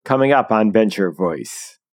coming up on Venture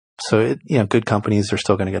Voice. So, good companies are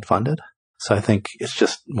still going to get funded. So I think it's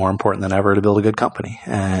just more important than ever to build a good company.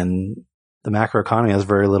 And the macroeconomy has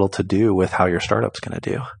very little to do with how your startup's going to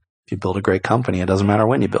do. If you build a great company, it doesn't matter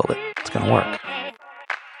when you build it. It's going to work.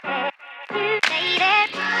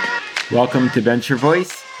 Welcome to Venture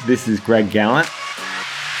Voice. This is Greg Gallant.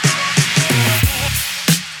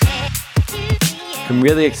 I'm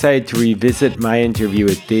really excited to revisit my interview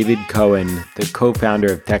with David Cohen, the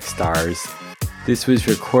co-founder of Techstars. This was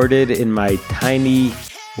recorded in my tiny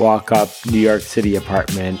walk-up New York City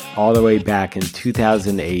apartment all the way back in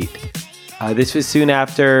 2008. This was soon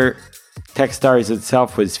after Techstars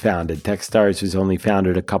itself was founded. Techstars was only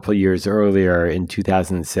founded a couple years earlier in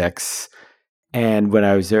 2006. And when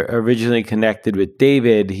I was originally connected with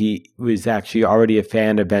David, he was actually already a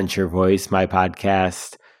fan of Venture Voice, my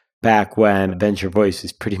podcast, back when Venture Voice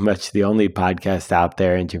was pretty much the only podcast out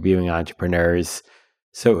there interviewing entrepreneurs.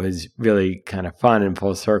 So it was really kind of fun and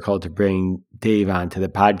full circle to bring Dave onto the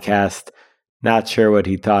podcast. Not sure what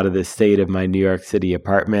he thought of the state of my New York City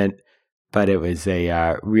apartment, but it was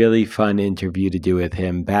a really fun interview to do with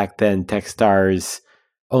him. Back then, Techstars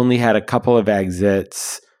only had a couple of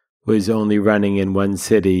exits, was only running in one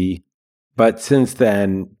city. But since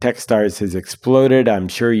then, Techstars has exploded. I'm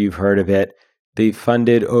sure you've heard of it. They've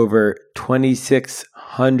funded over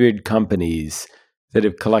 2,600 companies that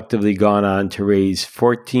have collectively gone on to raise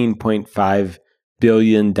 $14.5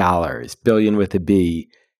 billion, billion with a B,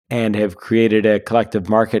 and have created a collective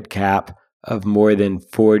market cap of more than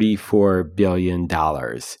 $44 billion.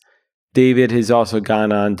 David has also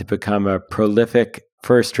gone on to become a prolific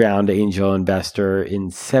first-round angel investor in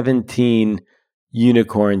 17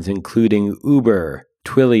 unicorns, including Uber,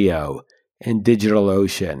 Twilio, and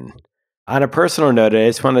DigitalOcean. On a personal note, I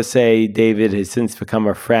just want to say David has since become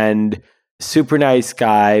a friend, super nice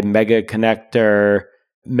guy, mega connector,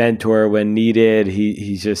 mentor when needed.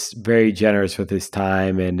 He's just very generous with his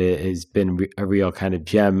time, and it has been a real kind of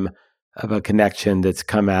gem of a connection that's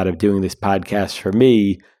come out of doing this podcast for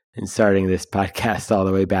me and starting this podcast all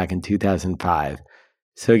the way back in 2005.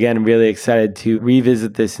 So again, I'm really excited to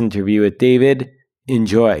revisit this interview with David.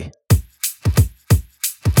 Enjoy.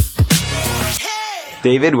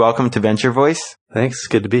 David, welcome to Venture Voice. Thanks.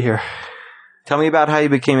 Good to be here. Tell me about how you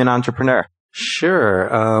became an entrepreneur. Sure.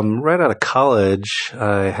 Right out of college,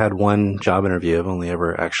 I had one job interview. I've only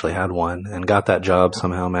ever actually had one, and got that job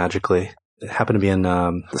somehow magically. It happened to be in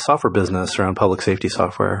the software business around public safety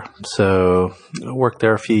software. So I worked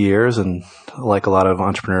there a few years, and like a lot of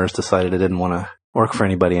entrepreneurs, decided I didn't want to work for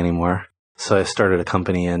anybody anymore. So I started a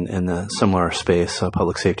company in the similar space,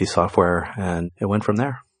 public safety software, and it went from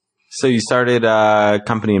there. So you started a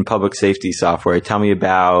company in public safety software. Tell me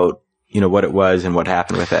about, what it was and what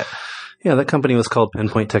happened with it. Yeah, that company was called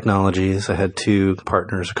Pinpoint Technologies. I had two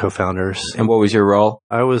partners, co-founders. And what was your role?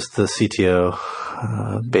 I was the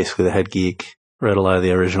CTO, basically the head geek. Wrote a lot of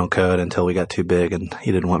the original code until we got too big, and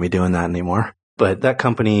he didn't want me doing that anymore. But that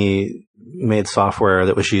company made software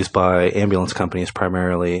that was used by ambulance companies,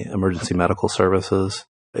 primarily emergency medical services.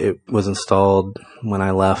 It was installed when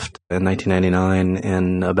I left in 1999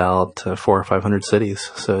 in about 400 or 500 cities.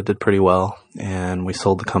 So it did pretty well. And we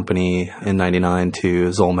sold the company in 99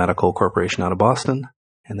 to Zoll Medical Corporation out of Boston.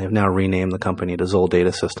 And they've now renamed the company to Zoll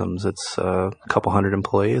Data Systems. It's a couple hundred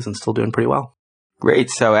employees and still doing pretty well. Great.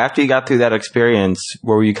 So after you got through that experience,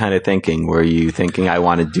 what were you kind of thinking? Were you thinking, I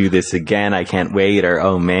want to do this again, I can't wait? Or,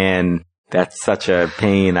 oh man, that's such a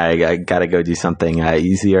pain, I got to go do something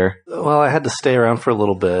easier? Well, I had to stay around for a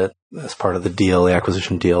little bit as part of the deal, the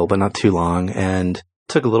acquisition deal, but not too long. And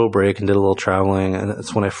took a little break and did a little traveling. And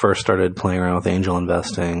that's when I first started playing around with angel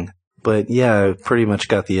investing. But yeah, I pretty much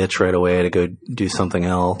got the itch right away to go do something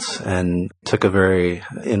else, and took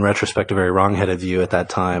in retrospect, a very wrong-headed view at that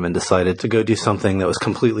time, and decided to go do something that was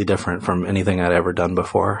completely different from anything I'd ever done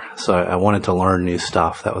before. So I wanted to learn new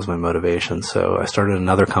stuff. That was my motivation. So I started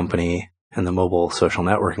another company in the mobile social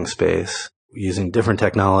networking space, using different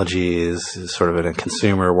technologies, sort of in a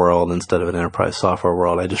consumer world instead of an enterprise software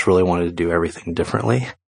world. I just really wanted to do everything differently.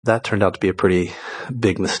 That turned out to be a pretty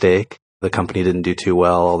big mistake. The company didn't do too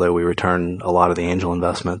well, although we returned a lot of the angel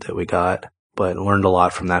investment that we got, but learned a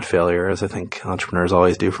lot from that failure, as I think entrepreneurs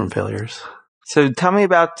always do from failures. So tell me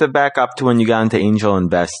about the back up to when you got into angel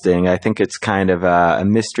investing. I think it's kind of a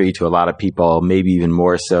mystery to a lot of people, maybe even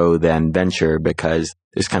more so than venture, because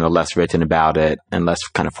there's kind of less written about it and less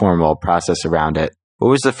kind of formal process around it. What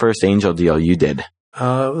was the first angel deal you did?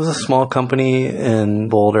 It was a small company in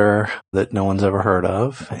Boulder that no one's ever heard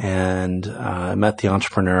of. And I met the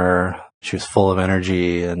entrepreneur. She was full of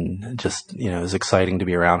energy and just, it was exciting to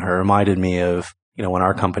be around her. It reminded me of, when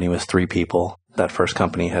our company was 3 people. that first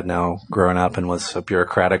company had now grown up and was a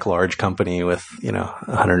bureaucratic large company with,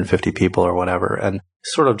 150 people or whatever, and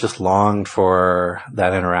sort of just longed for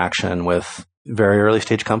that interaction with very early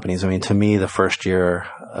stage companies. I mean, to me, the first year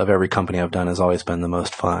of every company I've done has always been the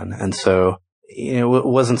most fun. And so, it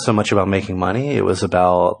wasn't so much about making money. It was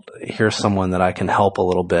about, here's someone that I can help a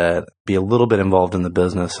little bit, be a little bit involved in the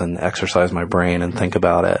business and exercise my brain and think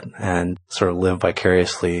about it and sort of live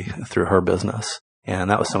vicariously through her business. And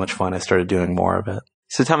that was so much fun. I started doing more of it.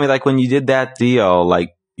 So tell me, like, when you did that deal,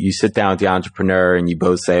 like, you sit down with the entrepreneur and you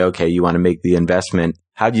both say, okay, you want to make the investment.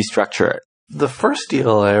 How'd you structure it? The first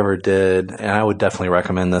deal I ever did, and I would definitely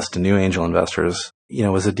recommend this to new angel investors,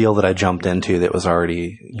 was a deal that I jumped into that was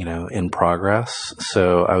already, in progress.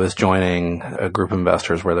 So I was joining a group of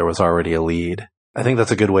investors where there was already a lead. I think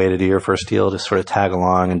that's a good way to do your first deal, just sort of tag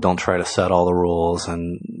along and don't try to set all the rules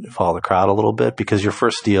and follow the crowd a little bit, because your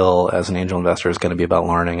first deal as an angel investor is going to be about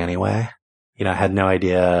learning anyway. I had no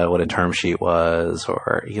idea what a term sheet was,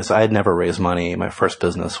 because I had never raised money. My first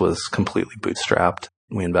business was completely bootstrapped.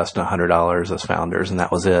 We invested $100 as founders, and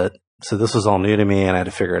that was it. So this was all new to me, and I had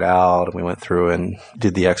to figure it out. And we went through and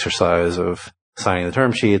did the exercise of signing the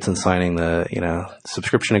term sheets and signing the,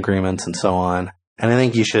 subscription agreements and so on. And I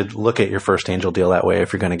think you should look at your first angel deal that way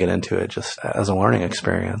if you're going to get into it, just as a learning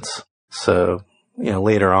experience. So,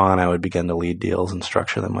 later on, I would begin to lead deals and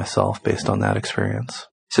structure them myself based on that experience.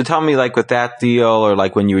 So tell me, like, with that deal, or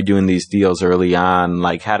like when you were doing these deals early on,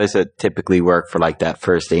 like, how does it typically work for like that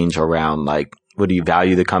first angel round? Like, what do you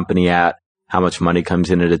value the company at? How much money comes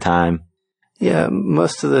in at a time? Yeah,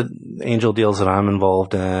 most of the angel deals that I'm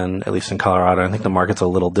involved in, at least in Colorado, I think the market's a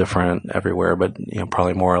little different everywhere, but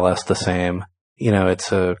probably more or less the same.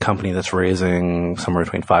 It's a company that's raising somewhere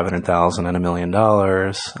between $500,000 and $1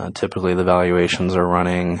 million. Typically, the valuations are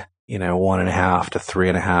running, $1.5 to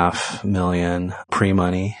 $3.5 million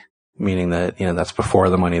pre-money, meaning that, that's before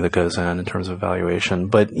the money that goes in terms of valuation.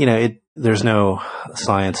 But, there's no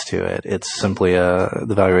science to it. It's simply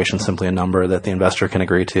the valuation is simply a number that the investor can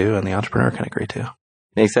agree to and the entrepreneur can agree to.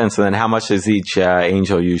 Makes sense. So then how much does each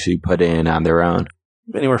angel usually put in on their own?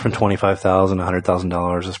 Anywhere from $25,000 to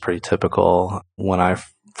 $100,000 is pretty typical. When I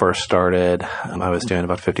first started, I was doing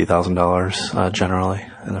about $50,000 generally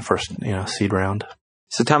in the first, seed round.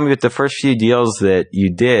 So tell me, with the first few deals that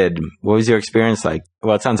you did, what was your experience like?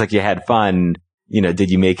 Well, it sounds like you had fun. Did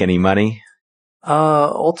you make any money?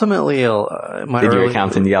 Ultimately, did your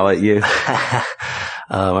accountant yell at you?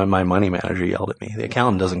 My money manager yelled at me. The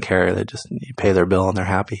accountant doesn't care. You pay their bill and they're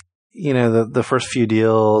happy. The first few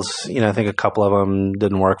deals, I think a couple of them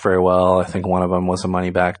didn't work very well. I think one of them was a money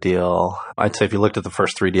back deal. I'd say if you looked at the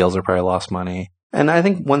first 3 deals, I probably lost money. And I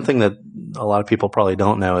think one thing that a lot of people probably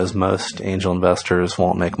don't know is most angel investors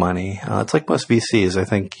won't make money. It's like most VCs. I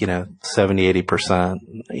think, 70, 80%,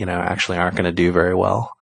 actually aren't going to do very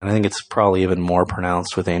well. And I think it's probably even more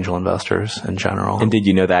pronounced with angel investors in general. And did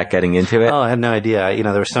you know that getting into it? Oh, I had no idea.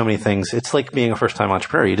 There were so many things. It's like being a first-time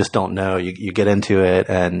entrepreneur. You just don't know. You get into it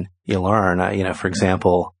and you learn. For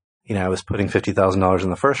example, I was putting $50,000 in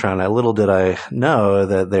the first round. Little did I know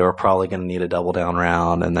that they were probably going to need a double down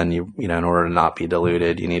round. And then in order to not be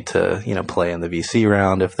diluted, you need to, play in the VC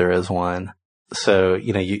round if there is one. So,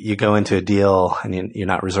 you go into a deal and you're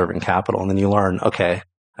not reserving capital, and then you learn, okay,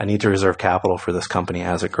 I need to reserve capital for this company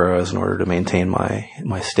as it grows in order to maintain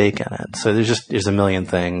my stake in it. So there's a million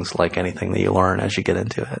things, like anything that you learn as you get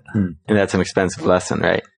into it. And that's an expensive lesson,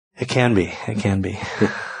 right? It can be.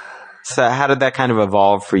 So how did that kind of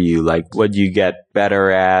evolve for you? Like, what did you get better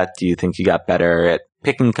at? Do you think you got better at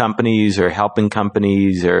picking companies or helping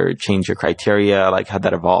companies, or change your criteria? Like, how'd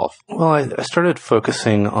that evolve? Well, I started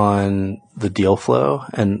focusing on the deal flow,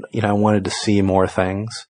 and, I wanted to see more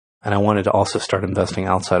things. And I wanted to also start investing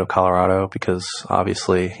outside of Colorado because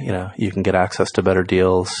obviously, you can get access to better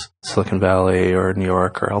deals, Silicon Valley or New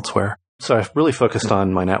York or elsewhere. So I've really focused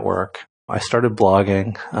on my network. I started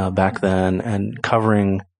blogging back then and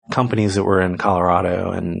covering companies that were in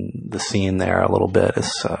Colorado and the scene there a little bit.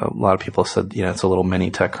 A lot of people said, it's a little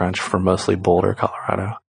mini TechCrunch for mostly Boulder,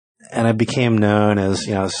 Colorado. And I became known as,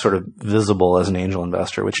 sort of visible as an angel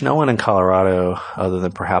investor, which no one in Colorado, other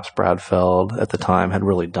than perhaps Brad Feld at the time, had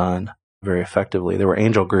really done very effectively. There were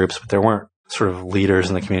angel groups, but there weren't sort of leaders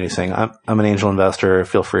in the community saying, I'm an angel investor.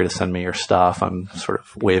 Feel free to send me your stuff. I'm sort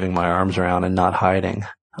of waving my arms around and not hiding.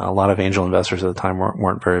 A lot of angel investors at the time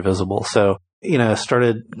weren't very visible. So, I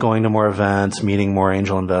started going to more events, meeting more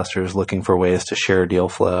angel investors, looking for ways to share deal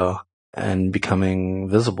flow and becoming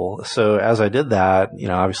visible. So as I did that,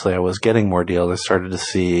 obviously I was getting more deals. I started to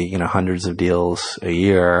see, hundreds of deals a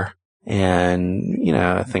year, and,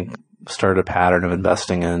 I think started a pattern of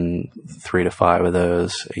investing in 3 to 5 of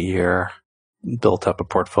those a year. built up a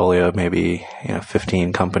portfolio of maybe,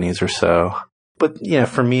 15 companies or so. But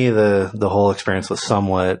for me, the whole experience was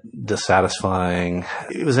somewhat dissatisfying.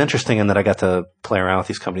 It was interesting in that I got to play around with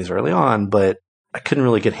these companies early on, but I couldn't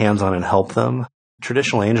really get hands-on and help them.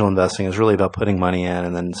 Traditional angel investing is really about putting money in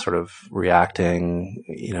and then sort of reacting,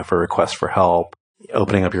 for requests for help,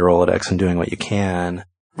 opening up your Rolodex and doing what you can,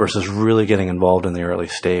 versus really getting involved in the early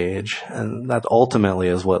stage. And that ultimately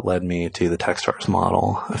is what led me to the Techstars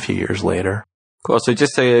model a few years later. Cool. So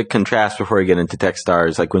just to contrast before we get into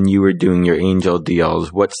Techstars, like when you were doing your angel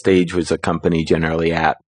deals, what stage was a company generally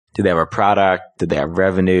at? Did they have a product? Did they have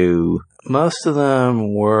revenue? Most of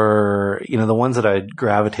them were, the ones that I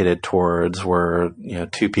gravitated towards were,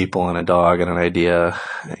 2 people and a dog and an idea,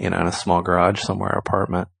 in a small garage somewhere,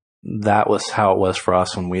 apartment. That was how it was for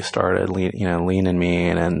us when we started, lean and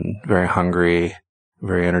mean and very hungry,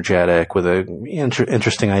 very energetic with an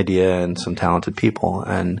interesting idea and some talented people.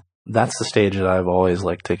 And that's the stage that I've always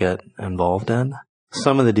liked to get involved in.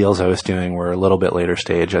 Some of the deals I was doing were a little bit later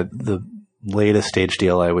stage. The latest stage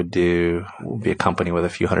deal I would do would be a company with a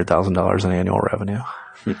few $100,000 in annual revenue.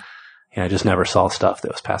 I just never saw stuff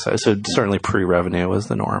that was past that. So certainly pre-revenue was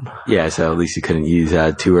the norm. Yeah, so at least you couldn't use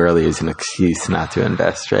too early as an excuse not to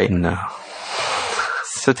invest, right? No.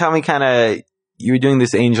 So tell me you were doing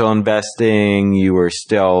this angel investing, you were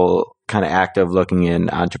still kind of active looking in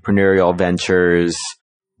entrepreneurial ventures.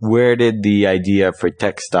 Where did the idea for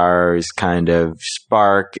Techstars kind of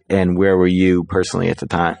spark, and where were you personally at the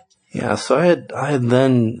time? Yeah, so I had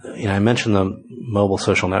then, I mentioned the mobile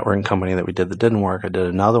social networking company that we did that didn't work. I did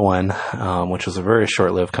another one, which was a very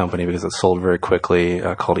short-lived company because it sold very quickly,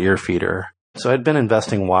 called Earfeeder. So I'd been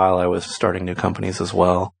investing while I was starting new companies as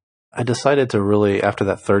well. I decided to really, after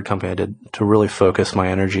that third company I did, to really focus my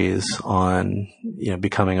energies on,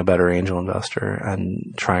 becoming a better angel investor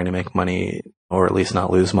and trying to make money, or at least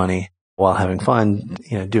not lose money, while having fun,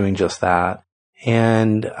 doing just that.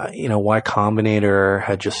 And, Y Combinator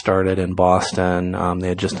had just started in Boston. They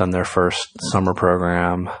had just done their first summer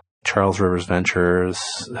program. Charles Rivers Ventures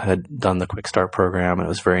had done the Quick Start program, and it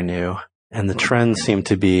was very new. And the trend seemed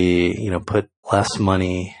to be, put less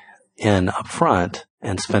money in up front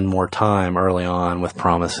and spend more time early on with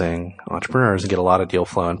promising entrepreneurs and get a lot of deal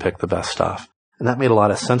flow and pick the best stuff. And that made a lot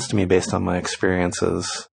of sense to me based on my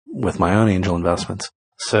experiences with my own angel investments.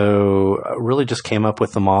 So I really just came up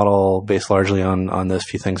with the model based largely on those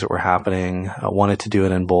few things that were happening. I wanted to do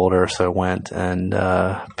it in Boulder, so I went and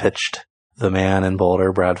pitched the man in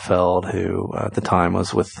Boulder, Brad Feld, who at the time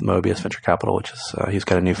was with Mobius Venture Capital, which is he's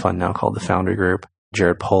got a new fund now called the Foundry Group.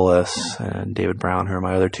 Jared Polis and David Brown, who are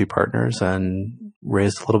my other 2 partners, and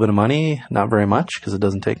raised a little bit of money, not very much because it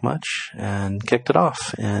doesn't take much, and kicked it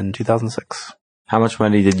off in 2006. How much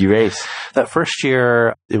money did you raise? That first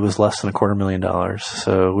year, it was less than $250,000.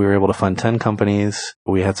 So we were able to fund 10 companies.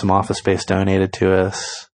 We had some office space donated to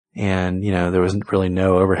us. And, there was really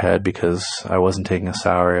no overhead because I wasn't taking a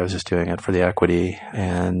salary. I was just doing it for the equity.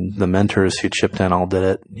 And the mentors who chipped in all did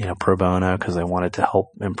it, pro bono, because they wanted to help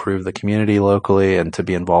improve the community locally and to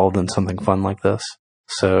be involved in something fun like this.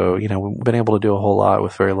 So, we've been able to do a whole lot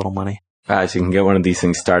with very little money. So you can get one of these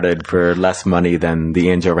things started for less money than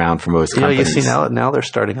the angel round for most companies. You see now they're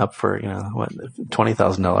starting up for,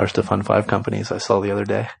 $20,000 to fund 5 companies I saw the other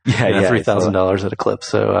day. Yeah. $3,000 at a clip.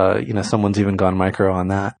 So, someone's even gone micro on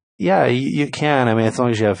that. Yeah, you can. I mean, as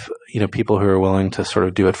long as you have, people who are willing to sort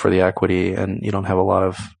of do it for the equity and you don't have a lot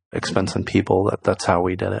of expense in people, that's how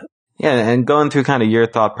we did it. Yeah, and going through kind of your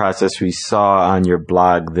thought process, we saw on your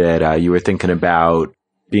blog that you were thinking about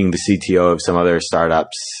being the CTO of some other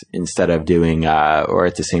startups instead of doing, or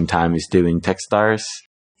at the same time as doing Techstars?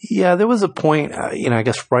 Yeah, there was a point, I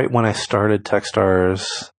guess right when I started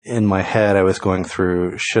Techstars, in my head, I was going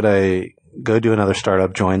through, should I go do another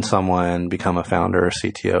startup, join someone, become a founder or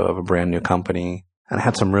CTO of a brand new company? And I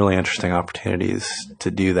had some really interesting opportunities to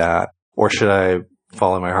do that. Or should I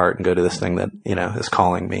follow my heart and go to this thing that, is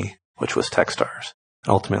calling me, which was Techstars?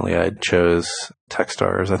 Ultimately, I chose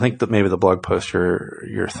Techstars. I think that maybe the blog post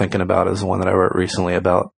you're thinking about is the one that I wrote recently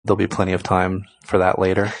about there'll be plenty of time for that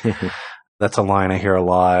later. That's a line I hear a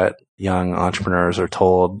lot. Young entrepreneurs are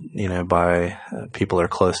told, by people that are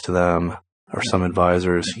close to them or some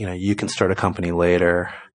advisors, you can start a company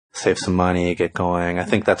later, save some money, get going. I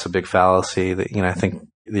think that's a big fallacy that, I think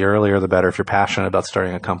the earlier the better. If you're passionate about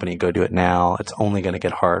starting a company, go do it now. It's only going to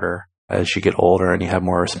get harder as you get older and you have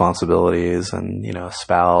more responsibilities and, a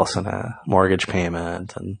spouse and a mortgage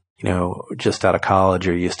payment and, just out of college,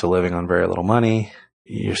 you're used to living on very little money.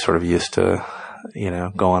 You're sort of used to,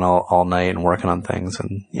 going all night and working on things.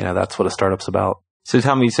 And, that's what a startup's about. So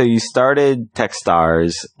tell me, so you started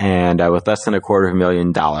Techstars and with less than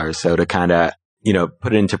 $250,000. So to kind of,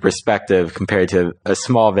 put it into perspective compared to a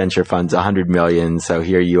small venture fund's $100 million. So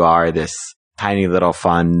here you are, this tiny little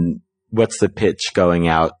fund. What's the pitch going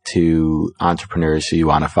out to entrepreneurs who you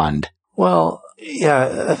want to fund? Well,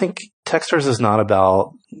 yeah, I think Techstars is not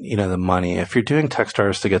about, the money. If you're doing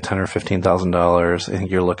Techstars to get $10,000 or $15,000, I think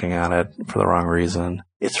you're looking at it for the wrong reason.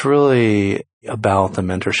 It's really about the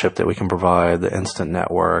mentorship that we can provide, the instant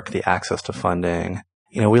network, the access to funding.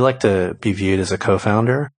 We like to be viewed as a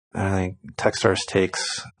co-founder. And I think Techstars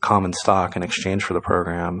takes common stock in exchange for the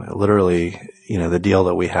program. Literally, the deal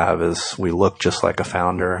that we have is we look just like a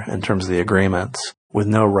founder in terms of the agreements, with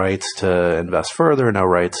no rights to invest further, no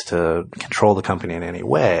rights to control the company in any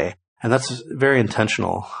way. And that's very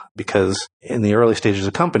intentional because in the early stages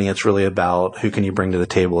of the company, it's really about who can you bring to the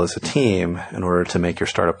table as a team in order to make your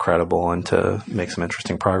startup credible and to make some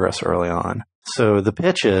interesting progress early on. So the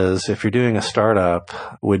pitch is, if you're doing a startup,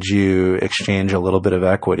 would you exchange a little bit of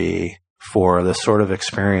equity for the sort of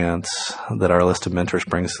experience that our list of mentors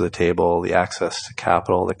brings to the table, the access to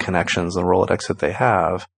capital, the connections, the Rolodex that they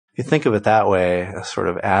have? If you think of it that way, as sort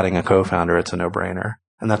of adding a co-founder, it's a no-brainer.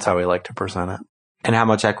 And that's how we like to present it. And how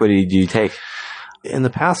much equity do you take? In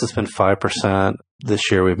the past, it's been 5%.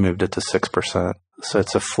 This year, we've moved it to 6%. So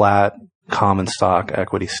it's a flat common stock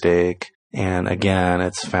equity stake. And again,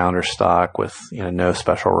 it's founder stock with, no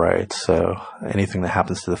special rights. So anything that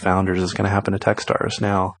happens to the founders is going to happen to Techstars.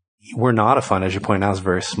 Now, we're not a fund, as you point out, is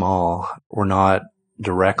very small. We're not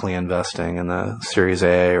directly investing in the Series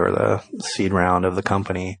A or the seed round of the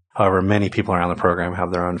company. However, many people around the program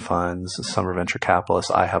have their own funds. Some are venture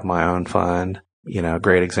capitalists. I have my own fund. A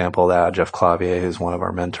great example of that, Jeff Clavier, who's one of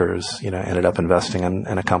our mentors, ended up investing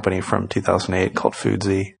in a company from 2008 called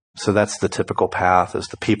Foodsy. So that's the typical path, is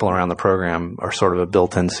the people around the program are sort of a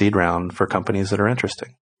built-in seed round for companies that are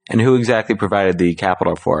interesting. And who exactly provided the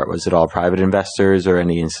capital for it? Was it all private investors or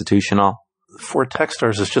any institutional? For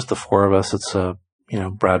Techstars, it's just the four of us. It's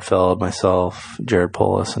Brad Feld, myself, Jared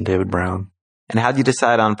Polis, and David Brown. And how did you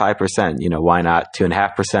decide on 5%? Why not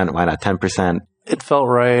 2.5%? Why not 10%? It felt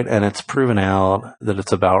right, and it's proven out that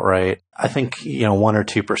it's about right. I think, 1 or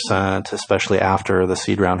 2%, especially after the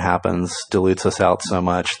seed round happens, dilutes us out so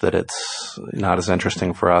much that it's not as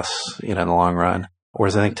interesting for us, in the long run.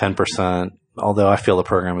 Whereas I think 10%, although I feel the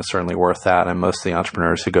program is certainly worth that, and most of the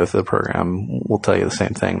entrepreneurs who go through the program will tell you the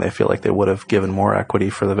same thing. They feel like they would have given more equity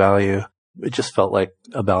for the value. It just felt like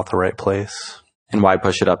about the right place. And why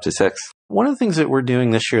push it up to 6? One of the things that we're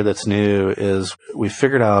doing this year that's new is we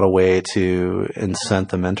figured out a way to incent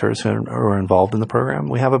the mentors who are involved in the program.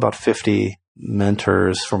 We have about 50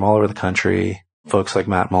 mentors from all over the country, folks like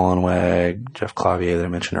Matt Mullenweg, Jeff Clavier that I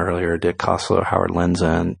mentioned earlier, Dick Koslow, Howard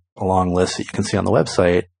Lindzen, a long list that you can see on the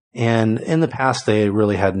website. And in the past, they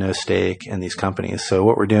really had no stake in these companies. So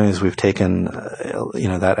what we're doing is we've taken,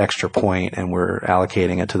 that extra point and we're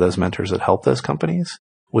allocating it to those mentors that help those companies,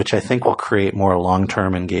 which I think will create more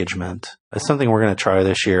long-term engagement. It's something we're going to try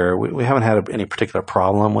this year. We haven't had any particular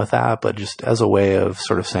problem with that, but just as a way of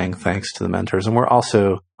sort of saying thanks to the mentors. And we're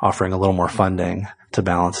also offering a little more funding to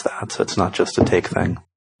balance that. So it's not just a take thing.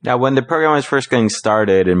 Now, when the program was first getting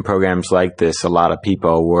started in programs like this, a lot of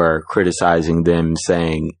people were criticizing them,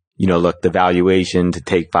 saying, look, the valuation to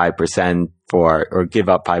take 5% or give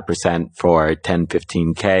up 5% for 10,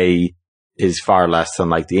 15K is far less than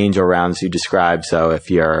like the angel rounds you described. So if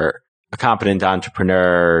you're a competent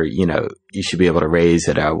entrepreneur, you should be able to raise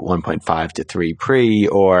at a 1.5 to 3 pre,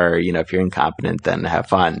 or, if you're incompetent, then have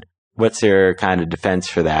fun. What's your kind of defense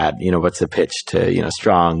for that? What's the pitch to,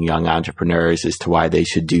 strong young entrepreneurs as to why they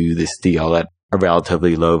should do this deal at a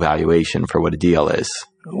relatively low valuation for what a deal is?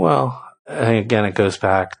 Well, again, it goes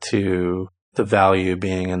back to the value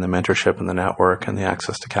being in the mentorship and the network and the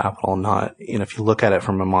access to capital. Not, if you look at it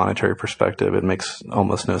from a monetary perspective, it makes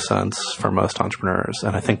almost no sense for most entrepreneurs.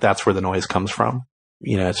 And I think that's where the noise comes from.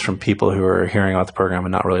 It's from people who are hearing about the program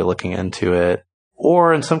and not really looking into it.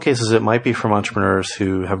 Or in some cases, it might be from entrepreneurs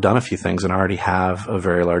who have done a few things and already have a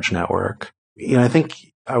very large network. I think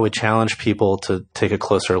I would challenge people to take a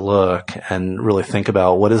closer look and really think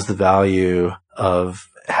about what is the value of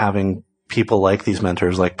having people like these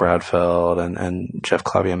mentors like Brad Feld and Jeff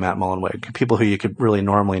Clavier and Matt Mullenweg, people who you could really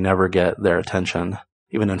normally never get their attention,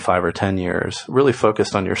 even in 5 or 10 years, really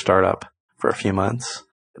focused on your startup for a few months.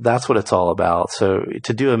 That's what it's all about. So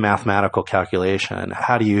to do a mathematical calculation,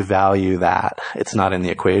 how do you value that? It's not in the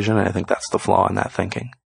equation. And I think that's the flaw in that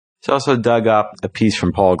thinking. She also dug up a piece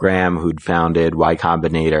from Paul Graham, who'd founded Y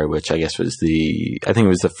Combinator, which I guess was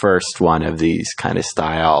the first one of these kind of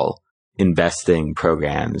style investing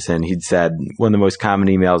programs. And he'd said one of the most common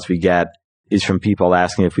emails we get is from people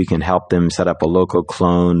asking if we can help them set up a local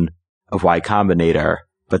clone of Y Combinator,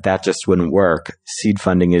 but that just wouldn't work. Seed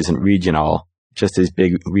funding isn't regional, just as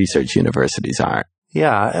big research universities aren't.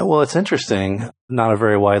 Yeah, well, it's interesting. Not a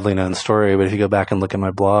very widely known story, but if you go back and look at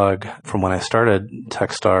my blog from when I started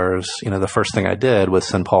Techstars, the first thing I did was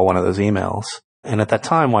send Paul one of those emails. And at that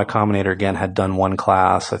time, Y Combinator, again, had done one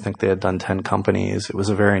class. I think they had done 10 companies. It was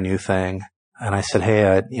a very new thing. And I said, hey,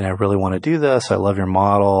 I really want to do this. I love your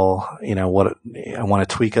model. I want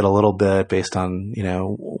to tweak it a little bit based on,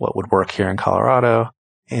 what would work here in Colorado.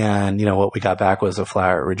 And, what we got back was a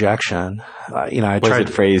flat rejection. I was tried it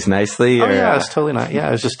phrased nicely? Oh, yeah, it's totally not.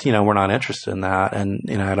 Yeah, it's just, we're not interested in that. And,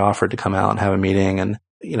 I'd offered to come out and have a meeting. And,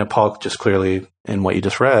 Paul just clearly, in what you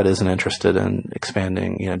just read, isn't interested in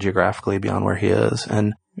expanding, geographically beyond where he is.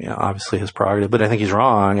 And, obviously his prerogative, but I think he's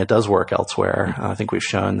wrong. It does work elsewhere. I think we've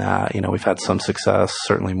shown that, we've had some success,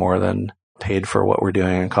 certainly more than paid for what we're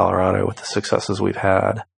doing in Colorado with the successes we've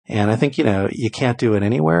had. And I think, you can't do it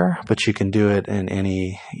anywhere, but you can do it in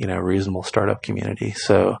any, reasonable startup community.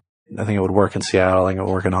 So I think it would work in Seattle. I think it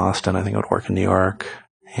would work in Austin. I think it would work in New York.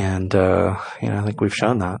 And, I think we've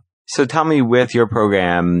shown that. So tell me, with your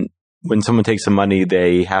program, when someone takes the money,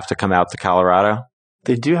 they have to come out to Colorado?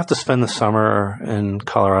 They do have to spend the summer in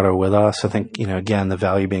Colorado with us. I think, again, the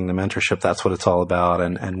value being the mentorship, that's what it's all about.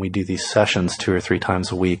 And we do these sessions 2 or 3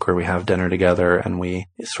 times a week where we have dinner together and we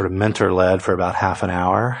sort of mentor-led for about half an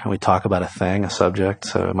hour. And we talk about a subject.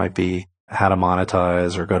 So it might be how to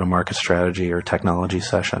monetize or go-to-market strategy or technology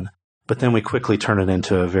session. But then we quickly turn it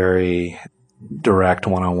into a very direct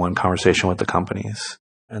one-on-one conversation with the companies.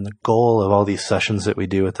 And the goal of all these sessions that we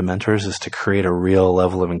do with the mentors is to create a real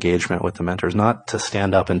level of engagement with the mentors, not to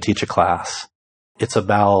stand up and teach a class. It's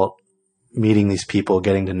about meeting these people,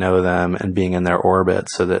 getting to know them, and being in their orbit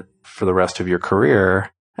so that for the rest of your career,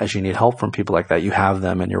 as you need help from people like that, you have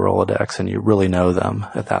them in your Rolodex and you really know them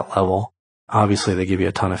at that level. Obviously, they give you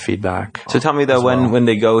a ton of feedback. So tell me, though, when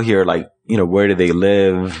they go here, where do they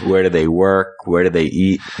live? Where do they work? Where do they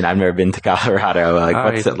eat? And I've never been to Colorado.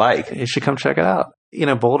 What's it like? You should come check it out.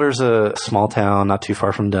 Boulder's a small town not too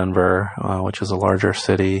far from Denver, which is a larger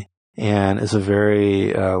city, and is a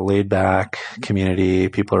very laid-back community.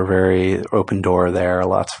 People are very open door there.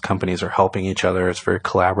 Lots of companies are helping each other. It's a very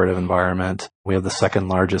collaborative environment. We have the second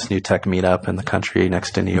largest new tech meetup in the country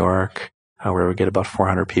next to New York, where we get about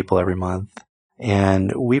 400 people every month.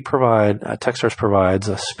 And we provide, Techstars provides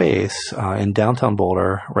a space in downtown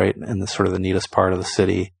Boulder, right in the sort of the neatest part of the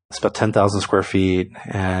city. It's about 10,000 square feet,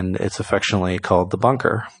 and it's affectionately called the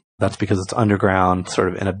Bunker. That's because it's underground, sort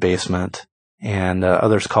of in a basement, and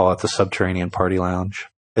others call it the Subterranean Party Lounge.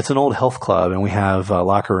 It's an old health club, and we have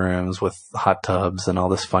locker rooms with hot tubs and all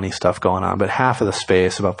this funny stuff going on. But half of the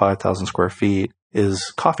space, about 5,000 square feet,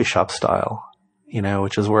 is coffee shop style,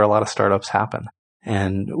 which is where a lot of startups happen.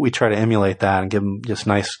 And we try to emulate that and give them just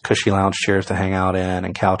nice, cushy lounge chairs to hang out in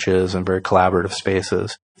and couches and very collaborative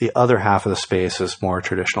spaces. The other half of the space is more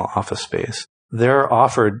traditional office space. They're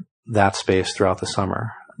offered that space throughout the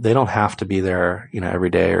summer. They don't have to be there,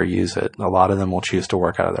 every day or use it. A lot of them will choose to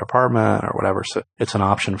work out of their apartment or whatever. So it's an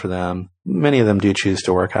option for them. Many of them do choose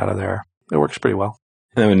to work out of there. It works pretty well.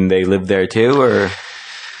 And they live there too, or?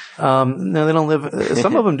 No, they don't live.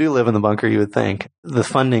 Some of them do live in the Bunker, you would think. The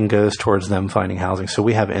funding goes towards them finding housing. So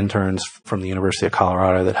we have interns from the University of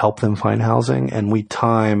Colorado that help them find housing. And we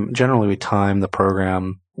time the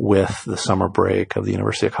program with the summer break of the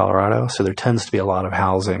University of Colorado. So there tends to be a lot of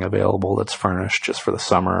housing available that's furnished just for the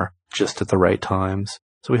summer, just at the right times.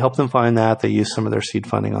 So we help them find that. They use some of their seed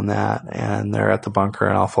funding on that. And they're at the Bunker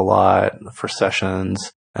an awful lot for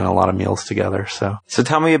sessions and a lot of meals together. So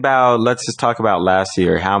tell me let's just talk about last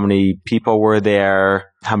year. How many people were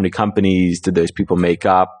there? How many companies did those people make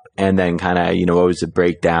up? And then kind of, what was the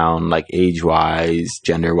breakdown, like age-wise,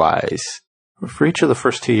 gender-wise? For each of the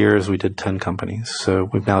first 2 years, we did 10 companies. So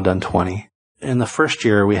we've now done 20. In the first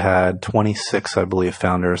year, we had 26, I believe,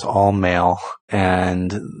 founders, all male.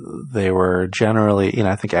 And they were generally,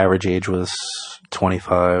 I think average age was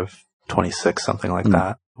 25, 26, something like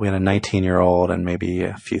that. We had a 19-year-old and maybe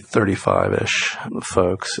a few 35-ish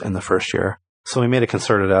folks in the first year. So we made a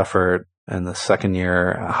concerted effort. In the second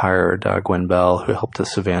year, I hired Gwen Bell, who helped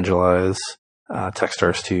us evangelize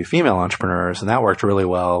Techstars to female entrepreneurs, and that worked really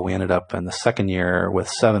well. We ended up in the second year with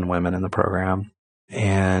 7 women in the program.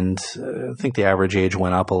 And I think the average age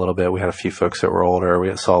went up a little bit. We had a few folks that were older.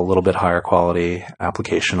 We saw a little bit higher quality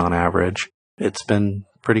application on average. It's been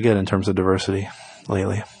pretty good in terms of diversity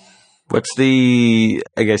lately. What's I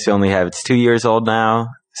guess you only have, it's 2 years old now.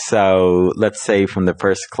 So let's say from the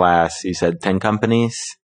first class, you said 10 companies.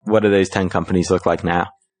 What do those 10 companies look like now?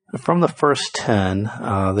 From the first 10,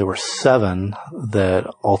 there were 7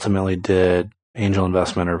 that ultimately did angel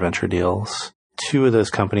investment or venture deals. 2 of those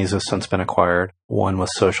companies have since been acquired. One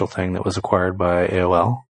was Social Thing that was acquired by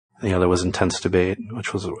AOL. The other was Intense Debate,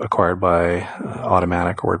 which was acquired by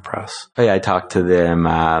Automatic or WordPress. Oh, yeah, I talked to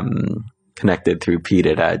them, connected through Pete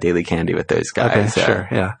at Daily Candy with those guys. Okay, sure,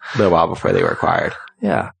 yeah. A little while before they were acquired.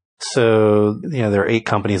 Yeah. So, there are 8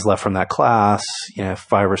 companies left from that class.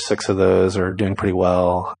 5 or 6 of those are doing pretty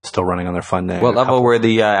well, still running on their funding. What level were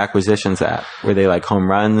the acquisitions at? Were they like home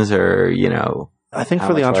runs or, I think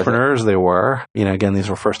for the entrepreneurs, they were. Again, these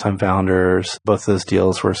were first-time founders. Both of those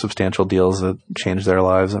deals were substantial deals that changed their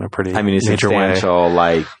lives in a pretty major way. Substantial,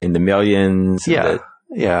 like in the millions?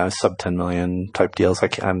 Yeah, sub 10 million type deals.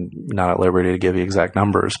 I'm not at liberty to give you exact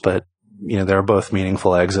numbers, but they're both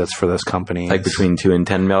meaningful exits for those companies. Like between 2 and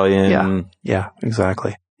 10 million? Yeah,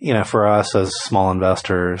 exactly. For us as small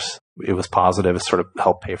investors, it was positive. It sort of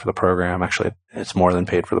helped pay for the program. Actually, it's more than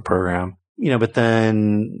paid for the program. But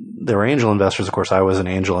then there were angel investors. Of course, I was an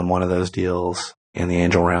angel in one of those deals in the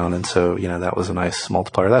angel round. And so, that was a nice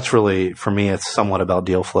multiplier. That's really, for me, it's somewhat about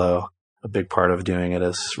deal flow. A big part of doing it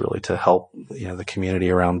is really to help, the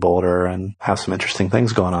community around Boulder and have some interesting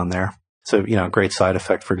things going on there. So, a great side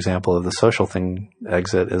effect, for example, of the Social Thing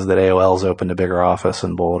exit is that AOL's opened a bigger office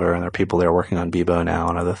in Boulder, and there are people there working on Bebo now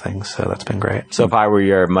and other things. So that's been great. So if I were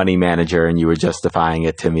your money manager and you were justifying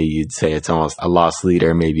it to me, you'd say it's almost a loss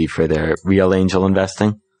leader maybe for their real angel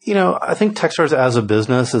investing? I think Techstars as a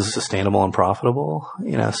business is sustainable and profitable,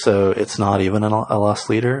 so it's not even a loss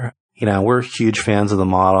leader. We're huge fans of the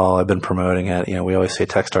model. I've been promoting it. We always say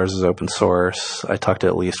Techstars is open source. I talk to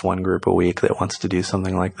at least one group a week that wants to do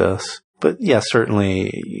something like this. But yeah,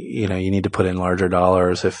 certainly, you need to put in larger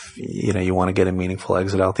dollars if, you want to get a meaningful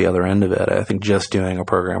exit out the other end of it. I think just doing a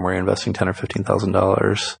program where you're investing $10,000 or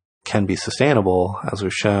 $15,000 can be sustainable, as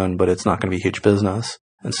we've shown, but it's not going to be a huge business.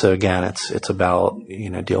 And so again, it's about,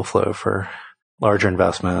 deal flow for larger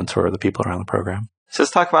investments or the people around the program. So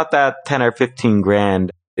let's talk about that 10 or 15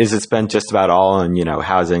 grand. Is it spent just about all on,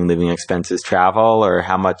 housing, living expenses, travel, or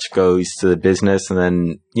how much goes to the business? And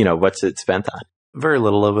then, what's it spent on? Very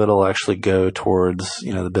little of it will actually go towards,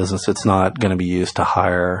 the business. It's not going to be used to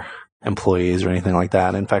hire employees or anything like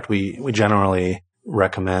that. In fact, we generally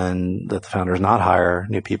recommend that the founders not hire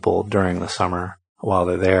new people during the summer while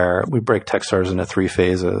they're there. We break Techstars into 3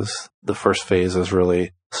 phases. The first phase is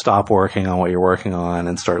really stop working on what you're working on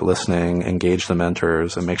and start listening, engage the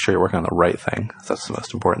mentors, and make sure you're working on the right thing. That's the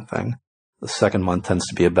most important thing. The second month tends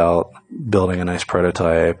to be about building a nice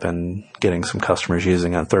prototype and getting some customers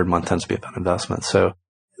using it. Third month tends to be about investment. So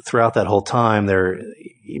throughout that whole time,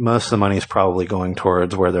 most of the money is probably going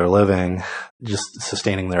towards where they're living, just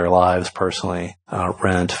sustaining their lives personally,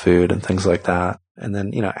 rent, food, and things like that. And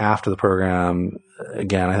then, after the program,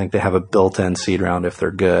 again, I think they have a built-in seed round if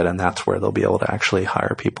they're good, and that's where they'll be able to actually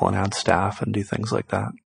hire people and add staff and do things like that.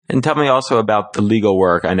 And tell me also about the legal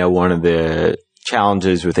work. I know one of the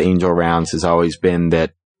challenges with angel rounds has always been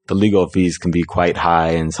that the legal fees can be quite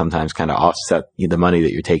high and sometimes kind of offset the money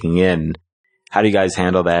that you're taking in. How do you guys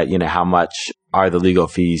handle that? How much are the legal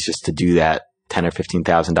fees just to do that $10,000 or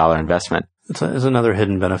 $15,000 investment? It's another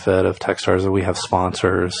hidden benefit of Techstars that we have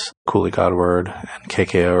sponsors. Cooley Godward and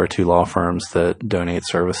KKO are 2 law firms that donate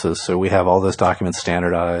services. So we have all those documents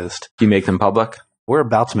standardized. Do you make them public? We're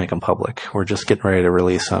about to make them public. We're just getting ready to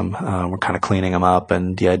release them. We're kind of cleaning them up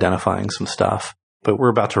and de-identifying some stuff. But we're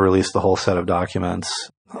about to release the whole set of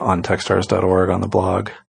documents on techstars.org on the blog,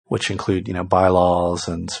 which include, bylaws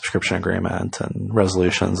and subscription agreement and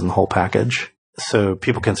resolutions and the whole package. So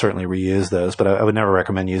people can certainly reuse those, but I would never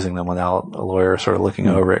recommend using them without a lawyer sort of looking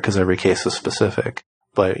over it because every case is specific.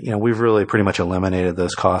 But, we've really pretty much eliminated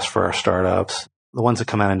those costs for our startups. The ones that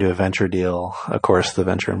come out and do a venture deal, of course, the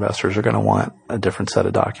venture investors are going to want a different set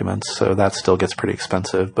of documents. So that still gets pretty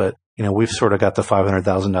expensive. But, we've sort of got the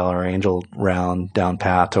 $500,000 angel round down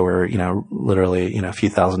pat to where, literally, a few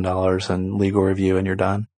 $1,000s in legal review and you're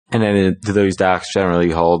done. And then do those docs generally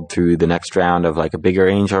hold through the next round of like a bigger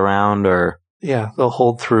angel round or? Yeah, they'll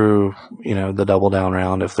hold through, the double down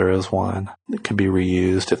round if there is one. It can be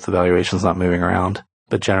reused if the valuation's not moving around.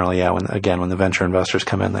 But generally, yeah, when the venture investors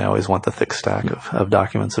come in, they always want the thick stack of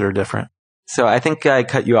documents that are different. So I think I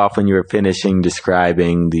cut you off when you were finishing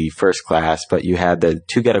describing the first class, but you had the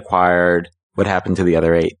 2 get acquired. What happened to the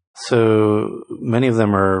other 8? So many of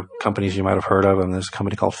them are companies you might have heard of. And there's a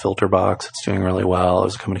company called Filterbox. It's doing really well.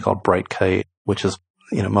 There's a company called Brightkite, which is,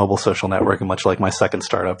 mobile social networking, much like my second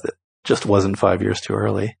startup that just wasn't 5 years too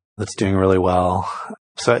early. That's doing really well.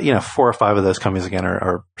 So, 4 or 5 of those companies, again,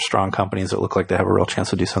 are strong companies that look like they have a real chance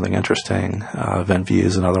to do something interesting. VentView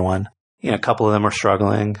is another one. a couple of them are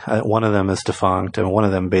struggling. One of them is defunct, and one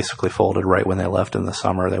of them basically folded right when they left in the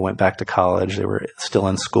summer. They went back to college. They were still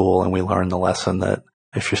in school, and we learned the lesson that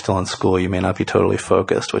if you're still in school, you may not be totally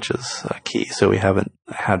focused, which is key. So we haven't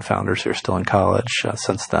had founders who are still in college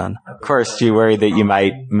since then. Of course, do you worry that you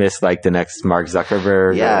might miss like the next Mark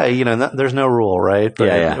Zuckerberg? Yeah, there's no rule, right? But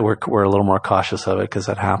yeah. We're a little more cautious of it because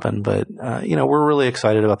that happened. But, we're really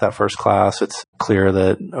excited about that first class. It's clear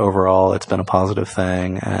that overall it's been a positive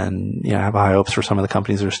thing. And, I have high hopes for some of the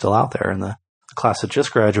companies that are still out there. And the class that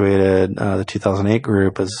just graduated, the 2008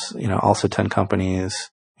 group is, also 10 companies.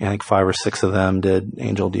 I think 5 or 6 of them did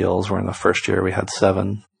angel deals, where in the first year we had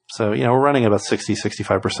 7. So, we're running about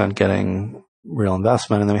 65% getting real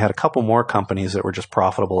investment. And then we had a couple more companies that were just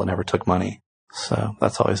profitable and never took money. So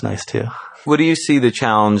that's always nice too. What do you see the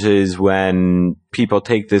challenges when people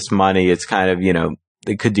take this money? It's kind of,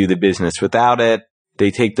 they could do the business without it. They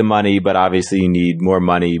take the money, but obviously you need more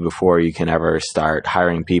money before you can ever start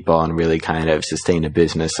hiring people and really kind of sustain a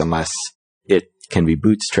business unless it can be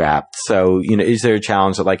bootstrapped. So, is there a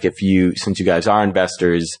challenge that like since you guys are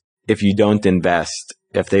investors, if you don't invest,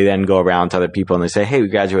 if they then go around to other people and they say, hey, we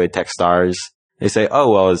graduated Techstars, they say,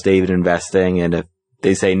 oh, well, is David investing? And if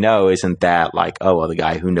they say no, isn't that like, oh, well, the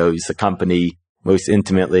guy who knows the company most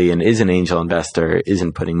intimately and is an angel investor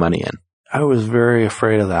isn't putting money in? I was very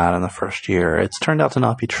afraid of that in the first year. It's turned out to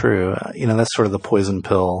not be true. That's sort of the poison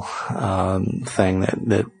pill thing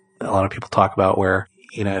that a lot of people talk about where,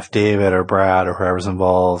 if David or Brad or whoever's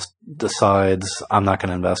involved decides I'm not going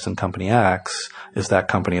to invest in company X, is that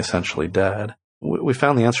company essentially dead? We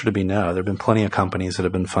found the answer to be no. There have been plenty of companies that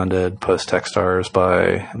have been funded post Techstars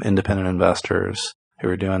by independent investors who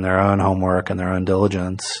are doing their own homework and their own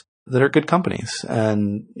diligence that are good companies.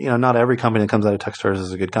 And, not every company that comes out of Techstars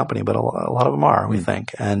is a good company, but a lot of them are, we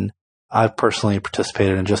think. And I've personally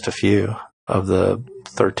participated in just a few of the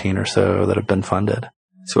 13 or so that have been funded.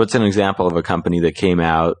 So what's an example of a company that came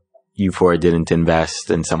out, you four didn't invest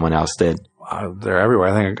and someone else did? They're everywhere.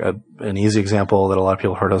 I think an easy example that a lot of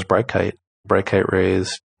people heard of is Brightkite. Brightkite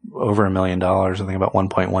raised over $1 million, I think about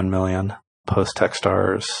 1.1 million post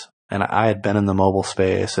Techstars. And I had been in the mobile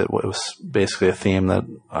space. It was basically a theme that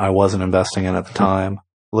I wasn't investing in at the time.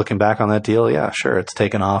 Looking back on that deal, yeah, sure, it's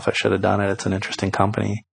taken off. I should have done it. It's an interesting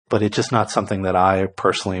company. But it's just not something that I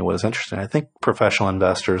personally was interested in. I think professional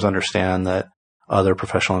investors understand that other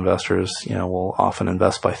professional investors, will often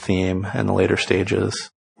invest by theme in the later stages,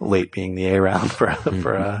 late being the A round for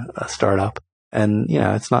a startup. And,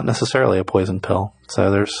 it's not necessarily a poison pill.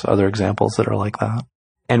 So there's other examples that are like that.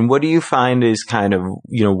 And what do you find is kind of,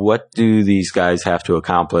 what do these guys have to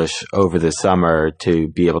accomplish over the summer to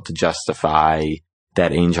be able to justify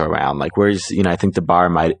that angel round? Like, where's, I think the bar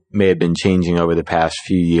may have been changing over the past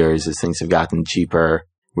few years as things have gotten cheaper.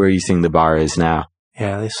 Where are you seeing the bar is now?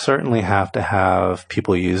 Yeah, they certainly have to have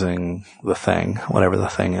people using the thing, whatever the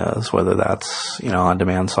thing is, whether that's,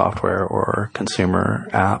 on-demand software or consumer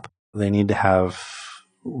app. They need to have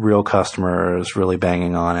real customers really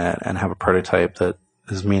banging on it and have a prototype that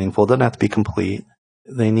is meaningful. It doesn't have to be complete.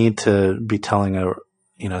 They need to be telling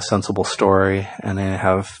a sensible story, and they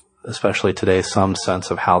have, especially today, some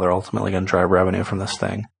sense of how they're ultimately going to drive revenue from this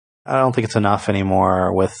thing. I don't think it's enough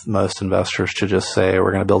anymore with most investors to just say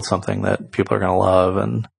we're going to build something that people are going to love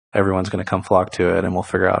and everyone's going to come flock to it and we'll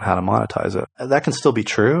figure out how to monetize it. That can still be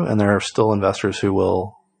true, and there are still investors who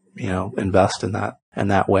will, invest in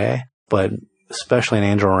that way. But especially in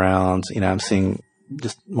angel rounds, I'm seeing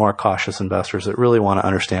just more cautious investors that really want to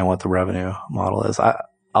understand what the revenue model is.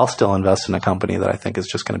 I'll still invest in a company that I think is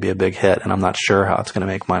just going to be a big hit, and I'm not sure how it's going to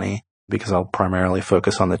make money because I'll primarily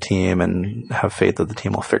focus on the team and have faith that the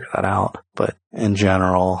team will figure that out. But in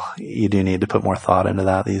general, you do need to put more thought into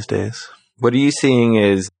that these days. What are you seeing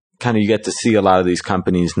is kind of you get to see a lot of these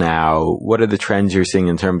companies now. What are the trends you're seeing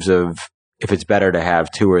in terms of if it's better to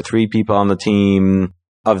have 2 or 3 people on the team?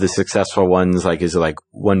 Of the successful ones, like, is it like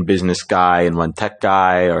one business guy and one tech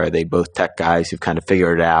guy, or are they both tech guys who've kind of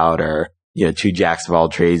figured it out, or, 2 jacks of all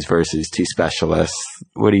trades versus 2 specialists?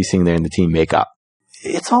 What are you seeing there in the team makeup?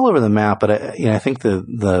 It's all over the map, but I think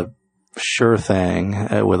the sure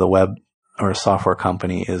thing with a web or a software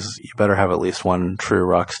company is you better have at least one true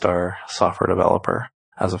rock star software developer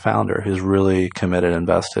as a founder who's really committed and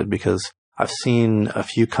invested, because I've seen a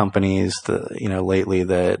few companies that, lately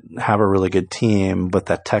that have a really good team, but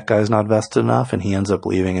that tech guy's not vested enough, and he ends up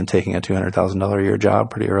leaving and taking a $200,000 a year job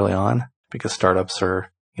pretty early on because startups are,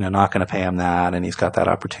 not going to pay him that, and he's got that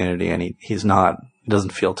opportunity, and he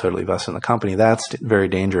doesn't feel totally vested in the company. That's very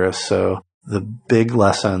dangerous. So the big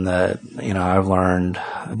lesson that, I've learned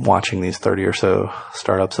watching these 30 or so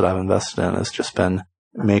startups that I've invested in has just been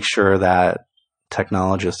make sure that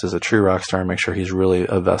technologist is a true rock star and make sure he's really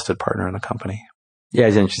a vested partner in the company. Yeah,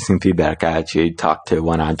 it's interesting feedback. I actually talked to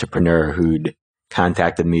one entrepreneur who'd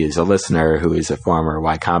contacted me as a listener who is a former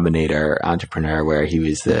Y Combinator entrepreneur where he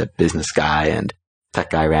was the business guy and tech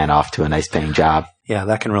guy ran off to a nice paying job. Yeah,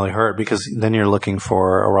 that can really hurt because then you're looking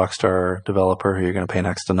for a rockstar developer who you're going to pay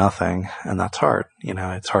next to nothing. And that's hard.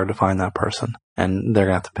 It's hard to find that person and they're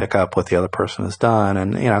going to have to pick up what the other person has done.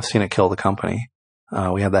 And, I've seen it kill the company.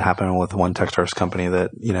 We had that happen with one Techstars company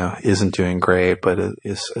that, isn't doing great, but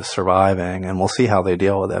is surviving and we'll see how they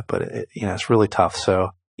deal with it. But it's really tough.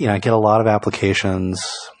 So, I get a lot of applications.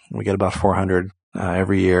 We get about 400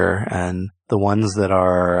 every year. And the ones that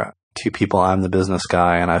are two people, I'm the business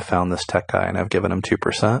guy and I found this tech guy and I've given him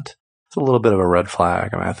 2%. It's a little bit of a red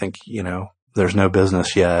flag. I think, there's no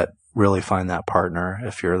business yet. Really find that partner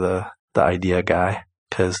if you're the idea guy,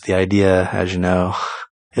 because the idea, as you know,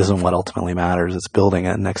 isn't what ultimately matters. It's building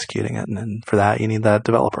it and executing it. And for that, you need that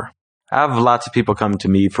developer. I have lots of people come to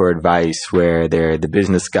me for advice where they're the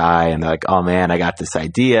business guy and they're like, oh man, I got this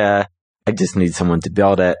idea. I just need someone to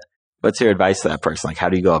build it. What's your advice to that person? Like, how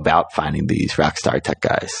do you go about finding these rockstar tech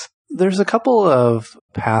guys? There's a couple of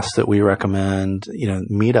paths that we recommend,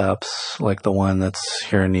 meetups like the one that's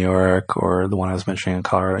here in New York or the one I was mentioning in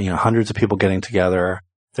Colorado, hundreds of people getting together.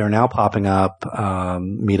 There are now popping up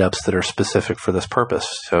meetups that are specific for this purpose.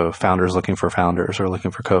 So founders looking for founders or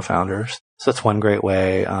looking for co-founders. So that's one great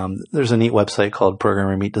way. There's a neat website called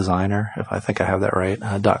Programmer Meet Designer, if I think I have that right,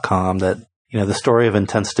 .com that, the story of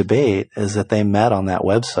Intense Debate is that they met on that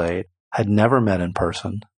website, had never met in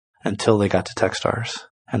person until they got to Techstars.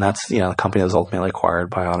 And that's, the company that was ultimately acquired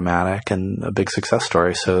by Automattic and a big success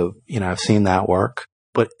story. So, I've seen that work.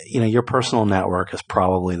 But, your personal network is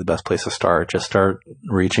probably the best place to start. Just start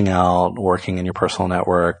reaching out, working in your personal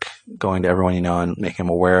network, going to everyone you know and making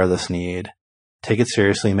them aware of this need. Take it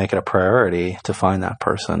seriously, make it a priority to find that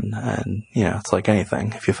person. And, it's like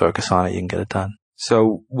anything. If you focus on it, you can get it done.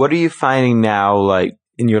 So what are you finding now? Like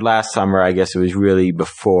in your last summer, I guess it was really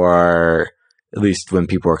before, at least when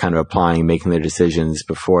people were kind of applying, making their decisions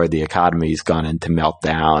before the economy's gone into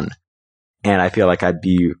meltdown. And I feel like I'd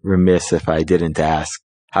be remiss if I didn't ask,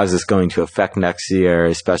 how's this going to affect next year,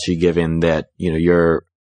 especially given that, your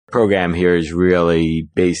program here is really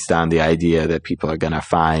based on the idea that people are going to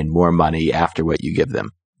find more money after what you give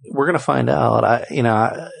them? We're going to find out.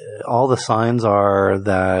 All the signs are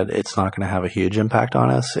that it's not going to have a huge impact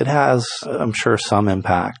on us. It has, I'm sure, some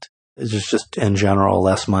impact. It's just in general,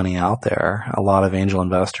 less money out there. A lot of angel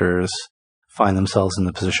investors find themselves in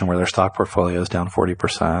the position where their stock portfolio is down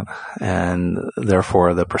 40%. And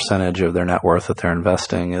therefore, the percentage of their net worth that they're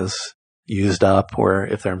investing is used up, where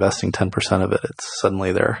if they're investing 10% of it, it's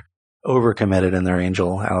suddenly they're overcommitted in their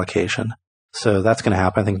angel allocation. So that's going to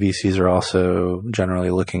happen. I think VCs are also generally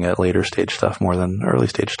looking at later stage stuff more than early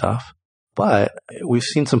stage stuff. But we've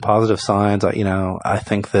seen some positive signs. I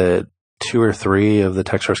think that 2 or 3 of the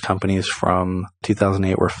Techstars companies from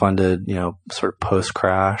 2008 were funded, sort of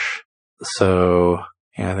post-crash. So,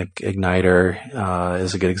 I think Igniter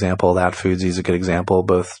is a good example. That Foodsie is a good example.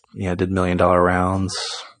 Both, did $1 million rounds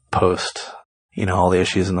post, all the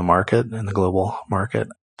issues in the market, in the global market.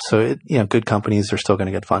 So, good companies are still going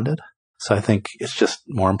to get funded. So I think it's just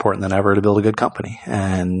more important than ever to build a good company.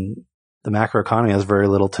 And the macroeconomy has very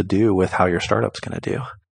little to do with how your startup's going to do.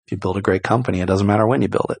 If you build a great company, it doesn't matter when you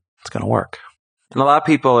build it. It's going to work. And a lot of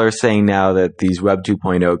people are saying now that these Web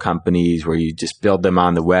 2.0 companies where you just build them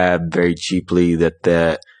on the web very cheaply, that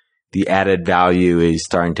the added value is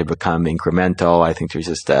starting to become incremental. I think there's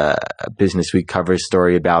just a Business Week cover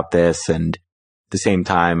story about this. And at the same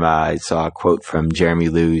time, I saw a quote from Jeremy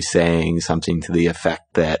Liu saying something to the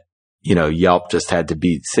effect that, Yelp just had to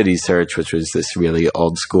beat City Search, which was this really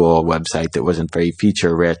old school website that wasn't very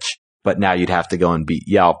feature rich. But now you'd have to go and beat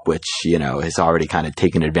Yelp, which, has already kind of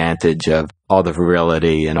taken advantage of all the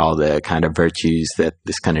virility and all the kind of virtues that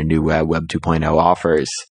this kind of new Web 2.0 offers.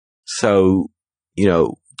 So,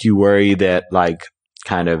 do you worry that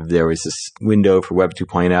kind of there was this window for Web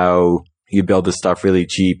 2.0, you build this stuff really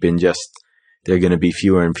cheap and just there are going to be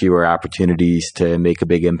fewer and fewer opportunities to make a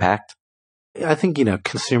big impact? I think,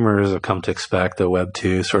 consumers have come to expect the Web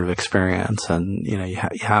 2 sort of experience and, you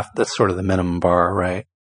have, that's sort of the minimum bar, right?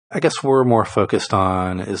 I guess we're more focused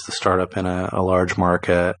on is the startup in a large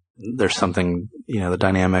market. There's something, the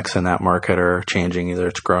dynamics in that market are changing. Either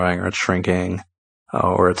it's growing or it's shrinking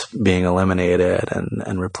or it's being eliminated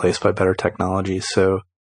and replaced by better technology. So,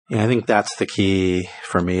 I think that's the key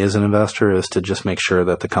for me as an investor is to just make sure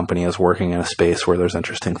that the company is working in a space where there's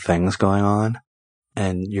interesting things going on.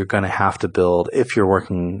 And you're going to have to build, if you're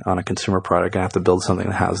working on a consumer product, you're going to have to build something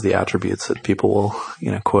that has the attributes that people will,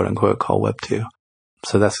 quote unquote, call Web 2.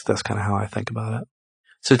 So that's kind of how I think about it.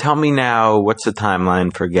 So tell me now, what's the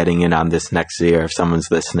timeline for getting in on this next year? If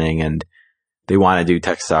someone's listening and they want to do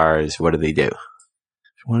Techstars, what do they do?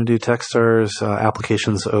 If you want to do Techstars,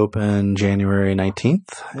 applications open January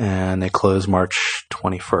 19th and they close March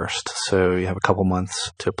 21st. So you have a couple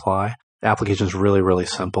months to apply. The application is really, really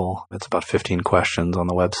simple. It's about 15 questions on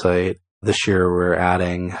the website. This year we're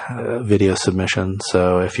adding video submission.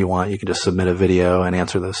 So if you want, you can just submit a video and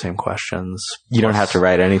answer those same questions. You don't have to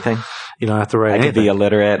write anything? You don't have to write anything. I could be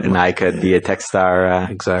illiterate and I could be a Techstar.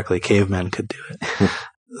 Exactly. Cavemen could do it.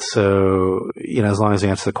 So, as long as you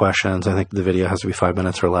answer the questions, I think the video has to be 5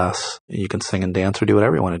 minutes or less. You can sing and dance or do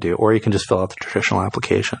whatever you want to do, or you can just fill out the traditional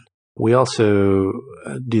application. We also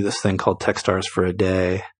do this thing called Techstars for a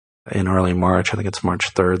Day in early March. I think it's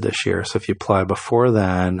March 3rd this year. So if you apply before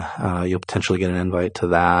then, you'll potentially get an invite to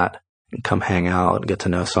that and come hang out and get to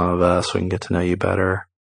know some of us. We can get to know you better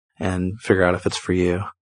and figure out if it's for you.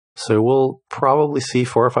 So we'll probably see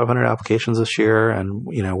 400 or 500 applications this year. And,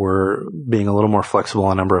 we're being a little more flexible on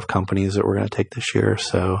the number of companies that we're going to take this year.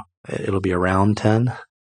 So it'll be around 10,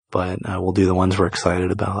 but we'll do the ones we're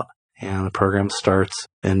excited about. And the program starts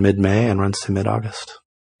in mid-May and runs to mid-August.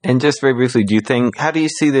 And just very briefly, how do you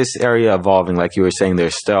see this area evolving? Like you were saying,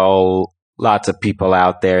 there's still lots of people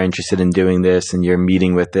out there interested in doing this and you're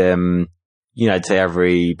meeting with them. I'd say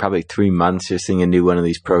every probably 3 months, you're seeing a new one of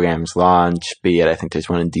these programs launch, be it, I think there's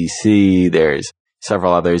one in DC, there's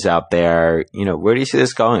several others out there. Where do you see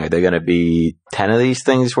this going? Are there going to be 10 of these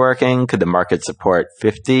things working? Could the market support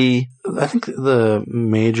 50? I think the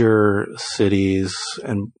major cities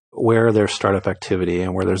and where there's startup activity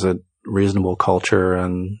and where there's a reasonable culture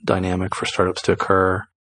and dynamic for startups to occur,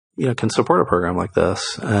 can support a program like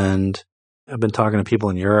this. And I've been talking to people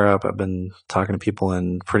in Europe. I've been talking to people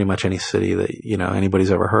in pretty much any city that,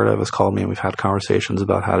 anybody's ever heard of has called me and we've had conversations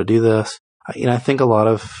about how to do this. I think a lot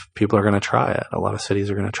of people are going to try it. A lot of cities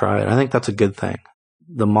are going to try it. I think that's a good thing.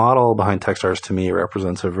 The model behind Techstars to me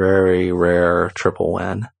represents a very rare triple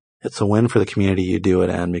win. It's a win for the community you do it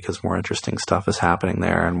in because more interesting stuff is happening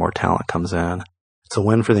there and more talent comes in. It's a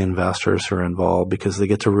win for the investors who are involved because they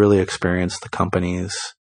get to really experience the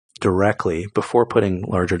companies directly before putting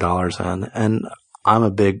larger dollars in. And I'm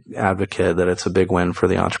a big advocate that it's a big win for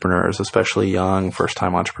the entrepreneurs, especially young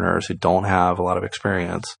first-time entrepreneurs who don't have a lot of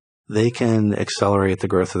experience. They can accelerate the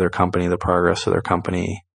growth of their company, the progress of their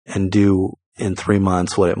company, and do in 3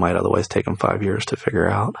 months what it might otherwise take them 5 years to figure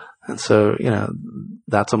out. And so,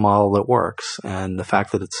 that's a model that works. And the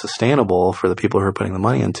fact that it's sustainable for the people who are putting the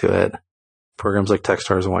money into it, programs like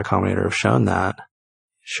Techstars and Y Combinator have shown that.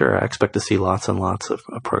 Sure, I expect to see lots and lots of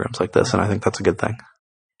programs like this, and I think that's a good thing.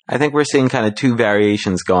 I think we're seeing kind of two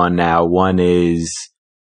variations going now. One is,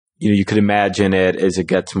 you could imagine it as it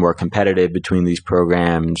gets more competitive between these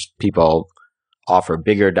programs. People offer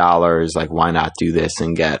bigger dollars, like why not do this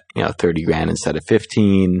and get, 30 grand instead of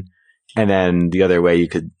 15? And then the other way you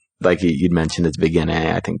could, like you'd mentioned at the beginning,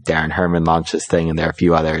 I think Darren Herman launched this thing and there are a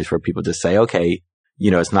few others where people just say, okay,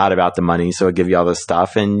 it's not about the money, so I'll give you all this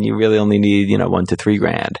stuff, and you really only need, 1 to 3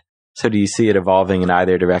 grand. So do you see it evolving in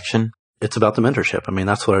either direction? It's about the mentorship. I mean,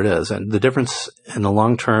 that's what it is. And the difference in the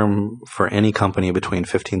long term for any company between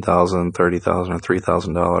 $15,000, $30,000, or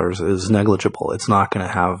 $3,000 is negligible. It's not going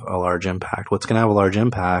to have a large impact. What's going to have a large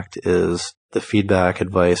impact is the feedback,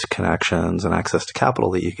 advice, connections, and access to capital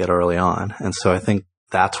that you get early on. And so I think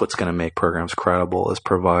that's what's going to make programs credible, is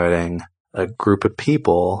providing a group of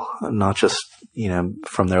people, not just,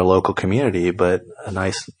 from their local community, but a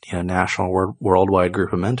nice, national, worldwide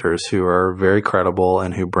group of mentors who are very credible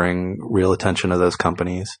and who bring real attention to those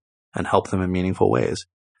companies and help them in meaningful ways.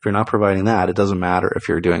 If you're not providing that, it doesn't matter if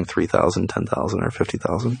you're doing 3,000, 10,000, or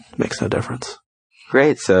 50,000. It makes no difference.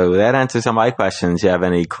 Great. So that answers all my questions. Do you have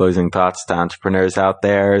any closing thoughts to entrepreneurs out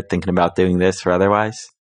there thinking about doing this or otherwise?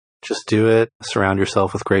 Just do it. Surround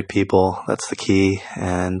yourself with great people. That's the key.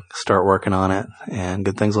 And start working on it, and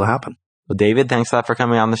good things will happen. Well, David, thanks a lot for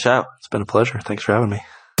coming on the show. It's been a pleasure. Thanks for having me.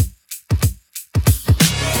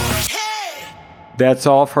 That's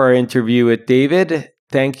all for our interview with David.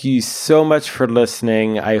 Thank you so much for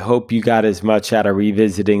listening. I hope you got as much out of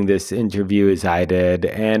revisiting this interview as I did.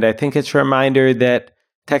 And I think it's a reminder that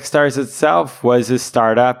Techstars itself was a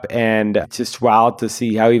startup, and just wild to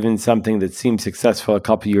see how even something that seemed successful a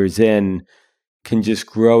couple years in can just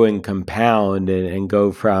grow and compound and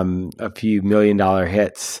go from a few $1 million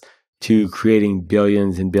hits to creating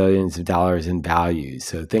billions and billions of dollars in value.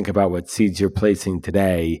 So think about what seeds you're placing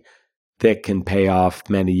today that can pay off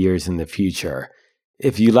many years in the future.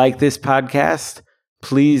 If you like this podcast,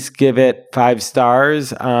 please give it 5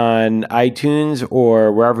 stars on iTunes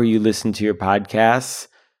or wherever you listen to your podcasts.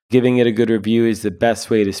 Giving it a good review is the best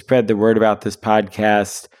way to spread the word about this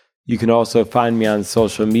podcast. You can also find me on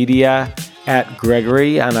social media at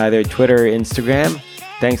Gregory on either Twitter or Instagram.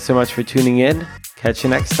 Thanks so much for tuning in. Catch you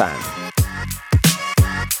next time.